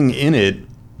everything in it,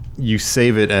 you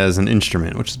save it as an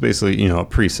instrument, which is basically, a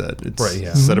preset. It's Right, yeah.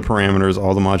 a set of parameters,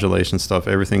 all the modulation stuff,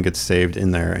 everything gets saved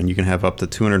in there, and you can have up to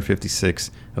 256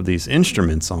 of these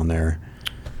instruments on there.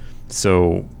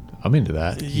 So I'm into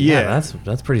that. yeah,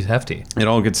 That's pretty hefty. it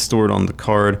all gets stored on the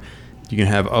card. You can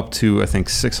have up to, I think,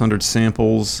 600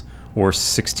 samples or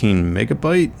 16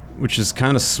 megabyte, which is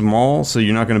kind of small, so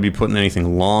you're not going to be putting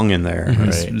anything long in there.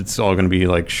 Right. It's all going to be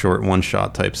like short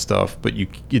one-shot type stuff, but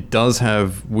it does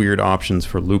have weird options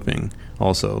for looping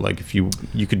also. Like, if you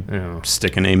could Yeah.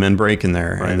 stick an amen break in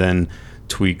there Right. and then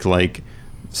tweak like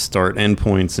start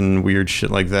endpoints and weird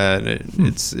shit like that.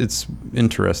 It's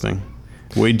interesting.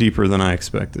 Way deeper than I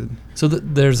expected. So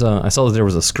I saw that there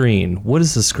was a screen. What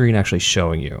is the screen actually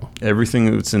showing you?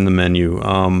 Everything that's in the menu.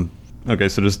 Okay,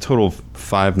 so there's a total of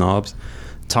 5 knobs.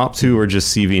 Top 2 are just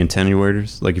CV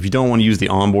attenuators. Like, if you don't want to use the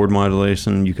onboard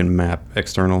modulation, you can map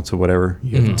external to whatever.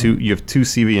 You have two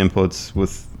CV inputs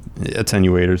with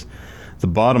attenuators. The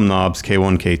bottom knobs,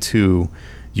 K1, K2,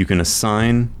 you can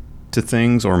assign to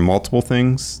things or multiple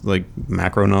things, like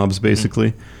macro knobs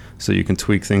basically. So you can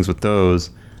tweak things with those.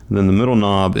 And then the middle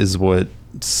knob is what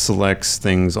selects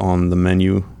things on the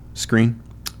menu screen.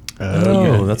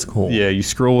 Oh, that's cool. Yeah, you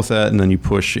scroll with that and then you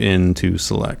push into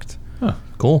select.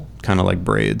 Cool. Kind of like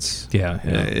braids. Yeah.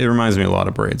 It reminds me a lot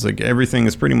of braids. Like, everything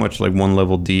is pretty much like 1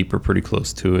 level deep or pretty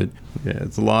close to it. Yeah,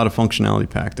 it's a lot of functionality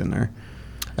packed in there.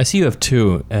 I see you have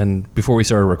 2, and before we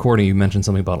started recording, you mentioned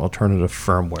something about alternative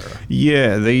firmware.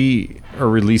 Yeah, they are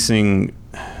releasing,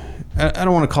 I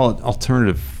don't want to call it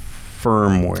alternative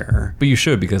firmware, But you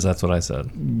should, because that's what I said.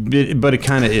 but it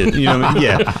kind of is. You know what I mean?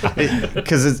 Yeah,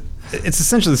 because it's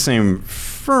essentially the same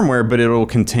firmware, but it'll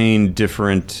contain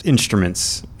different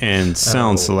instruments and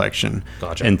sound selection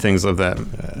Gotcha. and things like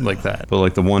that. But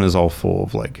like, the one is all full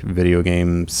of like video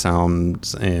game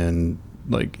sounds and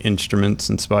like instruments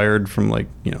inspired from like,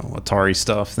 you know, Atari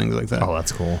stuff, things like that. Oh,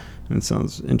 that's cool. And it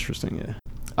sounds interesting, yeah.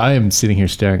 I am sitting here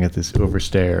staring at this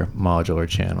Overstayer modular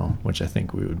channel, which I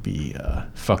think we would be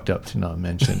fucked up to not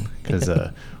mention, because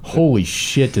holy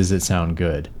shit does it sound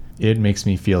good. It makes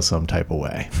me feel some type of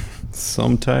way.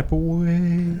 Some type of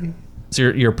way. So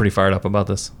you're pretty fired up about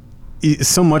this?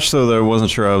 So much so that I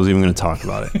wasn't sure I was even going to talk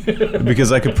about it.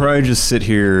 Because I could probably just sit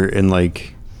here and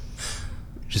like,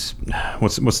 just,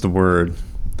 what's the word?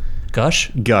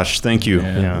 Gush? Gush, thank you.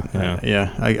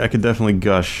 Yeah. I could definitely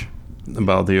gush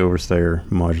about the Overstayer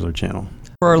modular channel.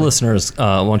 For our listeners,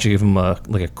 why don't you give them a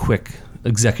quick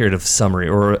executive summary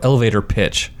or elevator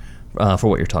pitch for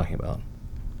what you're talking about?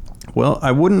 Well,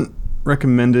 I wouldn't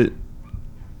recommend it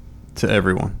to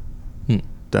everyone.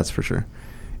 That's for sure.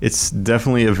 It's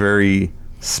definitely a very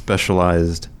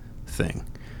specialized thing.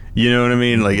 You know what I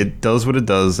mean? Like, it does what it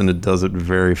does, and it does it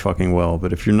very fucking well.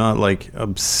 But if you're not like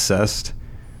obsessed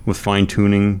with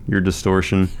fine-tuning your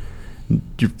distortion,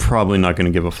 you're probably not going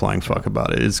to give a flying fuck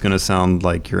about it. It's going to sound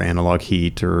like your Analog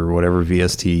Heat or whatever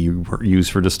VST you use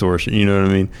for distortion. You know what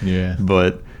I mean? Yeah.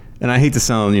 But, and I hate to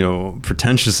sound, you know,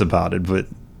 pretentious about it, but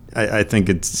I think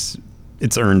it's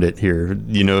earned it here.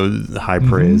 You know, high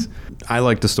praise. I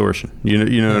like distortion. You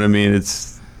know what I mean?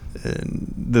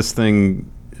 This thing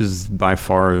is by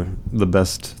far the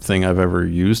best thing I've ever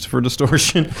used for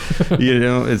distortion. You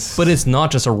know, but it's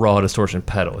not just a raw distortion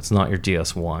pedal. It's not your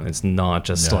DS1. It's not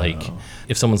just like,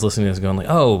 if someone's listening to this going like,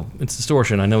 oh, it's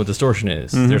distortion. I know what distortion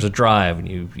is. There's a drive, and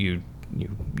you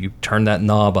turn that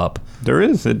knob up.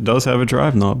 It does have a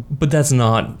drive knob. But that's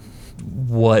not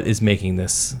what is making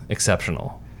this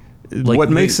exceptional. Like, what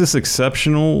makes this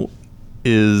exceptional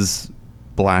is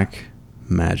black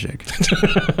magic.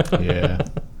 Yeah.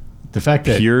 The fact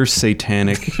that pure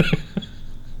satanic,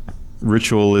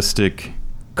 ritualistic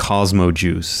cosmo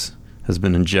juice has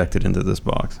been injected into this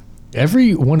box.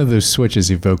 every one of those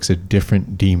switches evokes a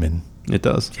different demon. It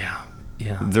does. Yeah.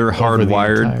 They're Over the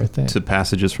entire hardwired thing. to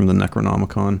passages from the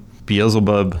Necronomicon.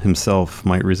 Beelzebub himself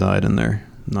might reside in there.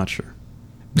 Not sure.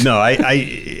 No,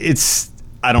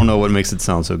 I don't know what makes it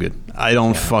sound so good. I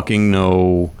don't fucking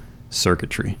know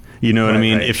circuitry. You know what I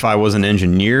mean? Right. If I was an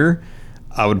engineer,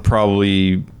 I would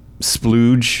probably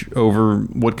splooge over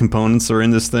what components are in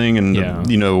this thing and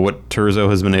you know what Terzo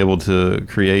has been able to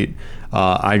create.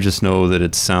 I just know that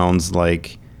it sounds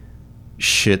like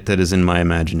shit that is in my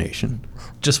imagination.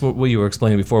 Just what you were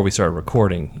explaining before we started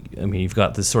recording. I mean, you've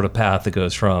got this sort of path that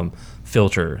goes from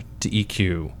filter to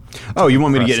EQ. Oh, you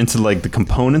want me to get into like the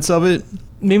components of it?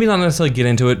 Maybe not necessarily get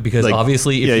into it, because Like,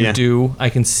 obviously if you do,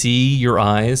 I can see your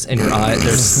eyes, and your eye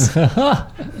there's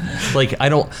like I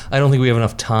don't think we have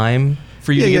enough time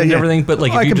for you to get into everything, but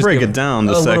like if I you can just break give it down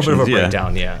to a sections. little bit of a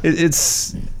breakdown,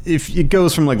 It's if it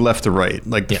goes from like left to right.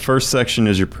 Like the first section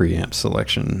is your preamp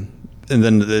selection, and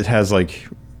then it has like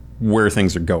where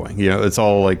things are going. You know, it's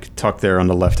all like tucked there on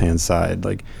the left hand side.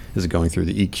 Like, is it going through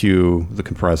the EQ, the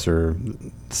compressor,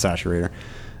 the saturator?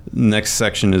 Next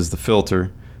section is the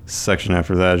filter. Section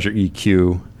after that is your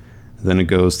EQ. Then it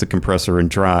goes to compressor and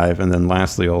drive, and then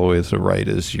lastly, all the way to the right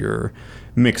is your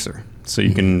mixer. So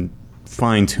you can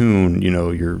fine tune, you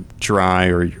know, your dry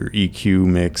or your EQ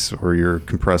mix or your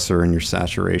compressor and your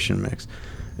saturation mix,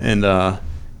 and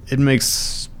it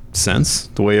makes sense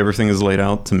the way everything is laid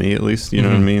out to me, at least. You know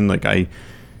what I mean? Like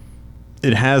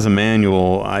it has a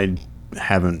manual. I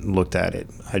haven't looked at it.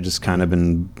 I just kind of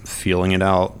been feeling it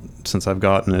out since I've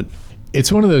gotten it. It's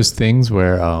one of those things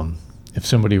where if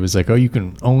somebody was like, oh, you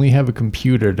can only have a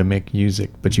computer to make music,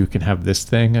 but you can have this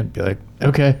thing, I'd be like,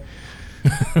 okay.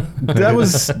 That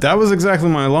was exactly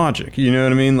my logic. You know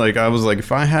what I mean? Like, I was like,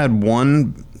 if I had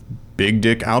one big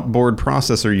dick outboard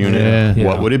processor unit,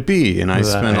 what would it be? And I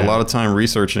spent a lot of time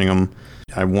researching them.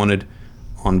 I wanted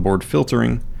onboard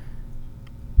filtering,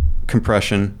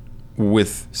 compression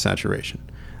with saturation.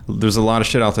 There's a lot of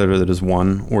shit out there that is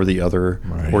one or the other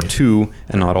or two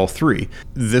and not all three.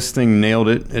 This thing nailed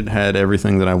it. It had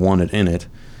everything that I wanted in it.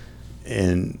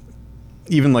 And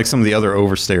even like some of the other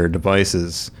Overstayer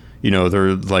devices, you know,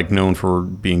 they're like known for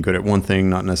being good at one thing,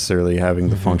 not necessarily having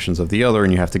the functions of the other,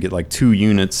 and you have to get like 2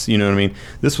 units, you know what I mean?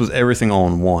 This was everything all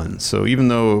in one. So even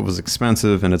though it was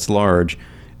expensive and it's large,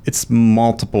 it's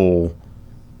multiple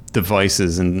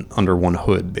devices under one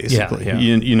hood, basically.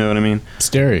 You know what I mean?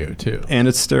 Stereo too. And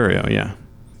it's stereo, yeah.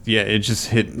 It just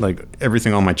hit like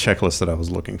everything on my checklist that I was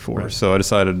looking for. So I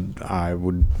decided I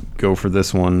would go for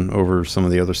this one over some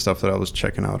of the other stuff that I was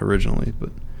checking out originally.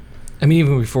 But I mean,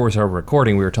 even before we started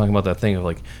recording, we were talking about that thing of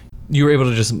like, you were able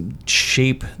to just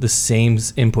shape the same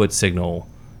input signal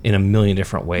in a million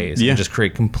different ways Yeah. and just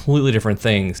create completely different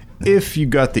things. If you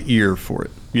got the ear for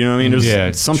it. You know what I mean? There's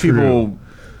Yeah, some true. people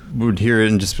would hear it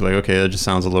and just be like, okay, that just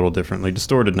sounds a little differently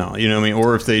distorted now. You know what I mean?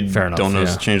 Or if they Fair enough, don't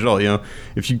notice yeah. the change at all. You know,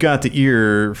 if you got the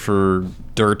ear for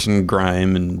dirt and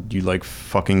grime and you like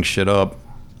fucking shit up,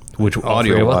 Which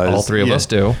audio-wise, all three of yeah. us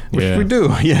do. which Yeah. we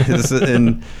do, yeah.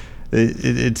 And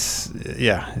it's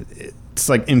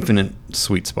like infinite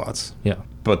sweet spots. Yeah.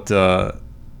 But the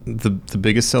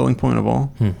biggest selling point of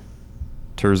all,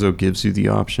 Terzo gives you the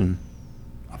option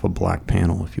of a black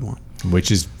panel if you want.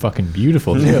 Which is fucking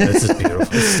beautiful. Yeah, too. this is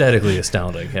beautiful. Aesthetically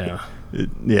astounding. Yeah.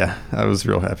 Yeah, I was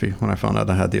real happy when I found out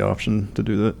I had the option to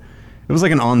do that. It was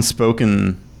like an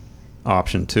unspoken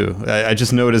option too. I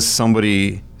just noticed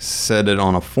somebody said it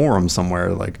on a forum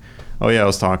somewhere, like, oh yeah, I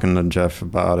was talking to Jeff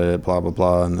about it, blah blah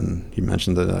blah, and then he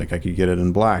mentioned that like I could get it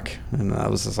in black, and I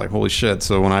was just like, holy shit.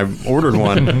 So when I ordered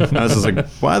one, I was just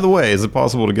like, by the way, is it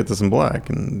possible to get this in black?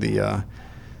 And the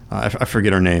I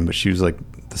forget her name, but she was like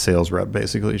the sales rep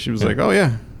basically. She was like, oh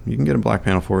yeah, you can get a black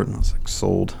panel for it, and I was like,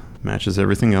 sold. Matches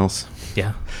everything else.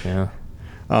 Yeah. Yeah.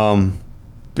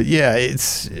 But yeah,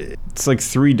 it's like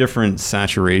 3 different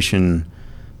saturation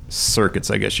circuits,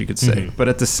 I guess you could say. But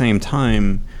at the same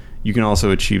time, you can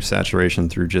also achieve saturation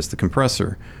through just the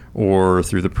compressor or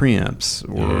through the preamps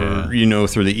or, you know,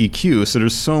 through the EQ. So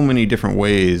there's so many different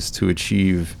ways to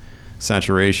achieve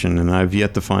saturation, and I've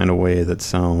yet to find a way that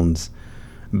sounds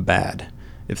bad,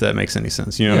 if that makes any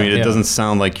sense. You know what I mean? It doesn't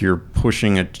sound like you're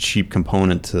pushing a cheap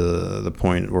component to the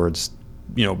point where it's,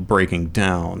 you know, breaking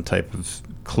down type of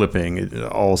clipping. It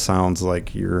all sounds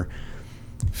like you're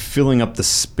filling up the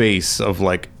space of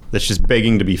like that's just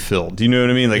begging to be filled. Do you know what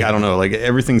I mean? Like, I don't know, like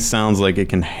everything sounds like it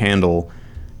can handle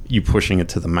you pushing it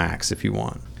to the max if you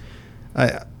want.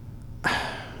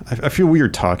 I feel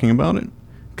weird talking about it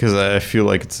because I feel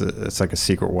like it's like a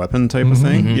secret weapon type of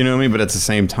thing. You know what I mean? But at the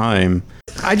same time,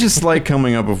 I just like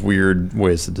coming up with weird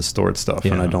ways to distort stuff,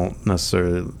 and I don't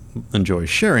necessarily enjoy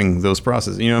sharing those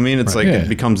processes. You know what I mean? It's like it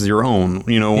becomes your own,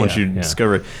 you know, once you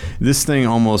discover it. This thing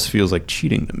almost feels like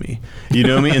cheating to me. You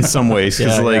know what I mean? In some ways,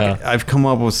 because I've come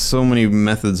up with so many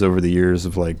methods over the years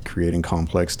of like creating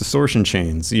complex distortion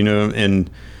chains, you know, and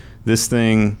this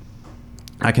thing,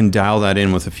 I can dial that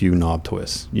in with a few knob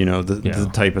twists. You know, the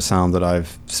type of sound that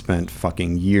I've spent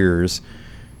fucking years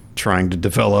trying to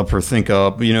develop or think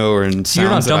up, you know, or in So you're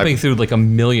not dumping through like a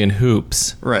million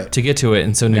hoops to get to it,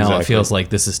 and so now it feels like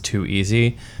this is too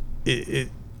easy.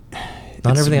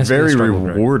 Not everything has very to be a struggle,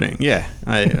 rewarding. Right? Yeah,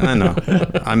 I know.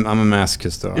 I'm a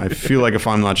masochist though. I feel like if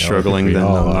I'm not struggling, then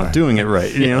I'm not doing it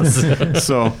right. You know,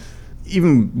 so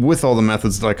even with all the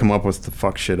methods that I come up with to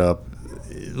fuck shit up,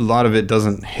 a lot of it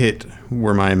doesn't hit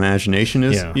where my imagination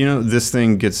is. You know, this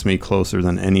thing gets me closer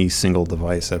than any single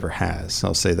device ever has.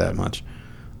 I'll say that much.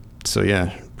 So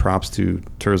yeah, props to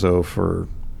Terzo for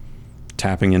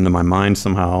tapping into my mind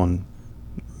somehow and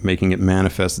making it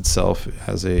manifest itself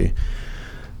as a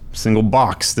single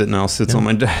box that now sits on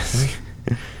my desk.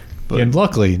 But and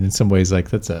luckily, in some ways,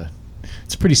 like it's a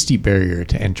pretty steep barrier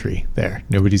to entry there.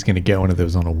 Nobody's going to get one of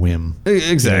those on a whim.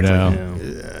 Exactly. You know?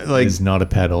 Like, it's not a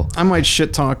pedal. I might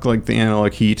shit talk like the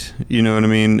Analog Heat, you know what I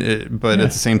mean? But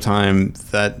at the same time,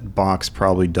 that box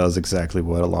probably does exactly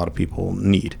what a lot of people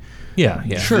need. Yeah,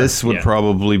 yeah. Sure. This would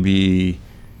probably be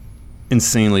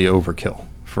insanely overkill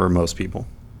for most people.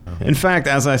 In fact,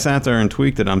 as I sat there and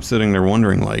tweaked it, I'm sitting there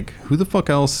wondering, like, who the fuck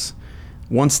else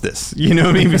wants this? You know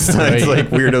what I mean? Besides, like,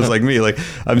 weirdos like me. Like,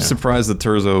 I'm surprised that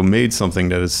Terzo made something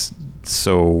that is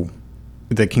so...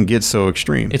 that can get so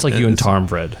extreme. It's like you and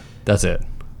Tarmvred. That's it.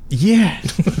 Yeah.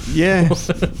 Yeah.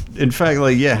 In fact,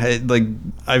 like, like,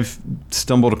 I've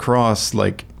stumbled across,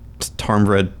 like,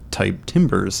 Tarmvred type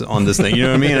timbers on this thing, you know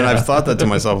what I mean? And I've thought that to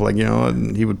myself, like, you know what,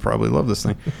 he would probably love this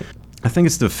thing. I think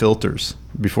it's the filters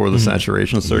before the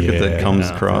saturation circuit that comes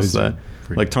across that.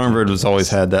 Like Tarmvred has always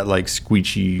had that like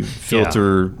squeaky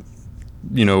filter,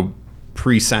 you know,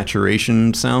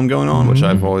 pre-saturation sound going on, which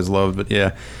I've always loved. But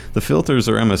yeah, the filters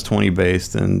are MS-20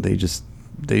 based, and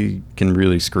they can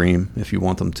really scream if you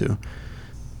want them to.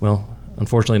 Well,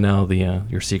 unfortunately now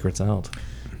your secret's out.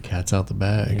 Cat's out the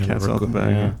bag. Cat's out the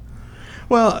bag. Yeah.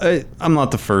 Well, I'm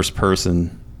not the first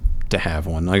person to have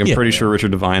one. Like, I'm pretty sure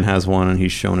Richard Devine has one, and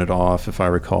he's shown it off, if I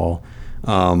recall.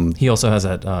 He also has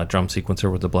that drum sequencer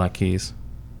with the black keys.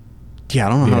 Yeah, I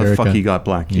don't know how the fuck he got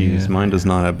black keys. Yeah. Mine does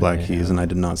not have black keys, and I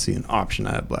did not see an option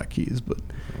to have black keys. But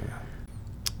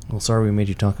well, sorry we made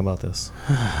you talk about this.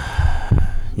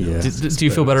 Yeah. Do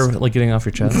you feel better like getting off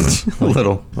your chest? a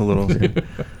little. Do you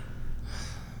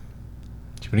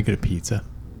want to get a pizza?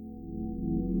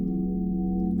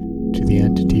 To the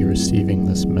entity receiving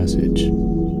this message,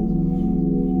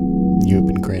 you have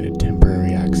been granted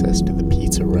temporary access access to the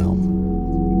pizza realm.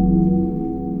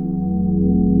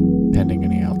 Pending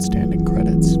any outstanding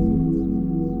credits.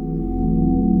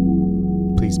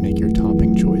 Please make your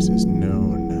topping choices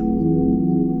known.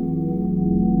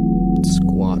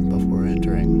 Squat before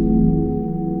entering.